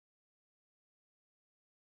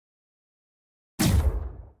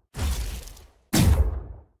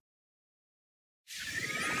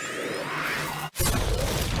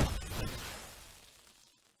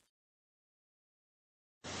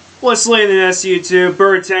What's laying in this YouTube?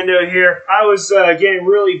 Birtendo here. I was getting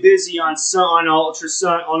really busy on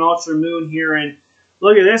Ultra Moon here, and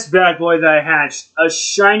look at this bad boy that I hatched. A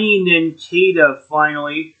shiny Nincada,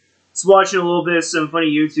 finally. I was watching a little bit of some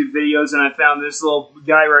funny YouTube videos, and I found this little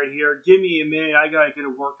guy right here. Give me a minute, I gotta get to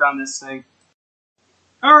work on this thing.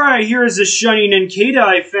 Alright, here is a shiny Nincada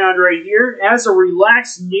I found right here. It has a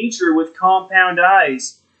relaxed nature with compound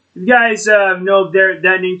eyes. You guys know that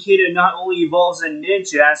Nincada not only evolves in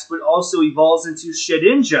Ninjask, but also evolves into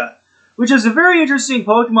Shedinja, which is a very interesting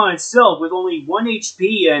Pokemon itself, with only 1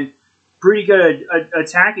 HP and pretty good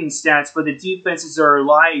attacking stats, but the defenses are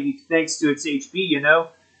alive thanks to its HP, you know?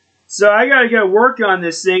 So I gotta get work on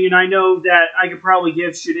this thing, and I know that I could probably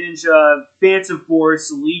give Shedinja Phantom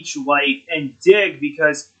Force, Leech Life, and Dig,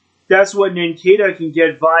 because that's what Nincada can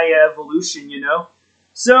get via evolution, you know?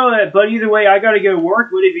 So, but either way, I gotta go to work.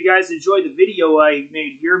 But if you guys enjoyed the video I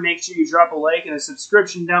made here, make sure you drop a like and a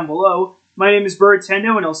subscription down below. My name is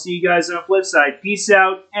Birtendo, and I'll see you guys on the flip side. Peace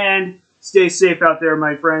out, and stay safe out there,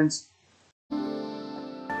 my friends.